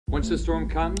Once the storm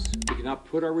comes, we cannot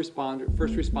put our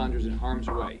first responders in harm's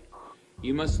way.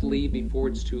 You must leave before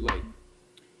it's too late.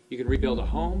 You can rebuild a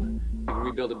home, you can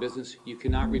rebuild a business, you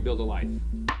cannot rebuild a life.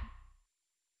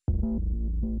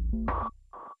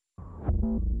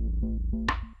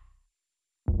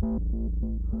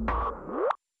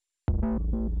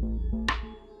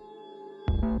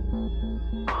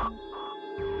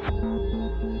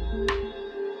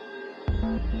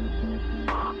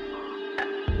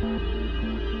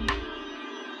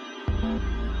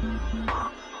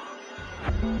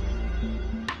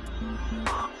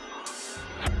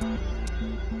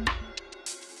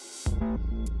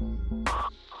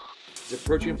 It's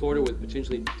approaching Florida with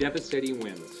potentially devastating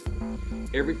winds.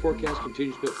 Every forecast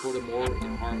continues to put Florida more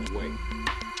in harm's way.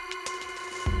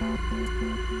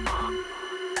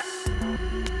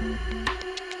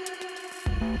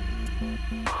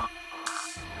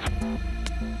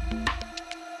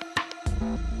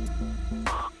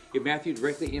 If Matthew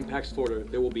directly impacts Florida,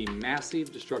 there will be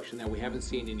massive destruction that we haven't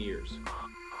seen in years.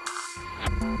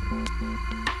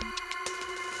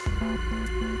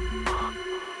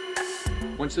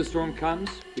 Once the storm comes,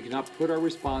 we cannot put our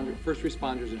first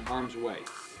responders in harm's way.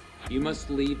 You must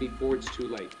leave before it's too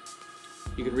late.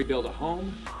 You can rebuild a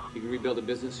home, you can rebuild a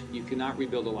business, you cannot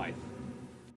rebuild a life.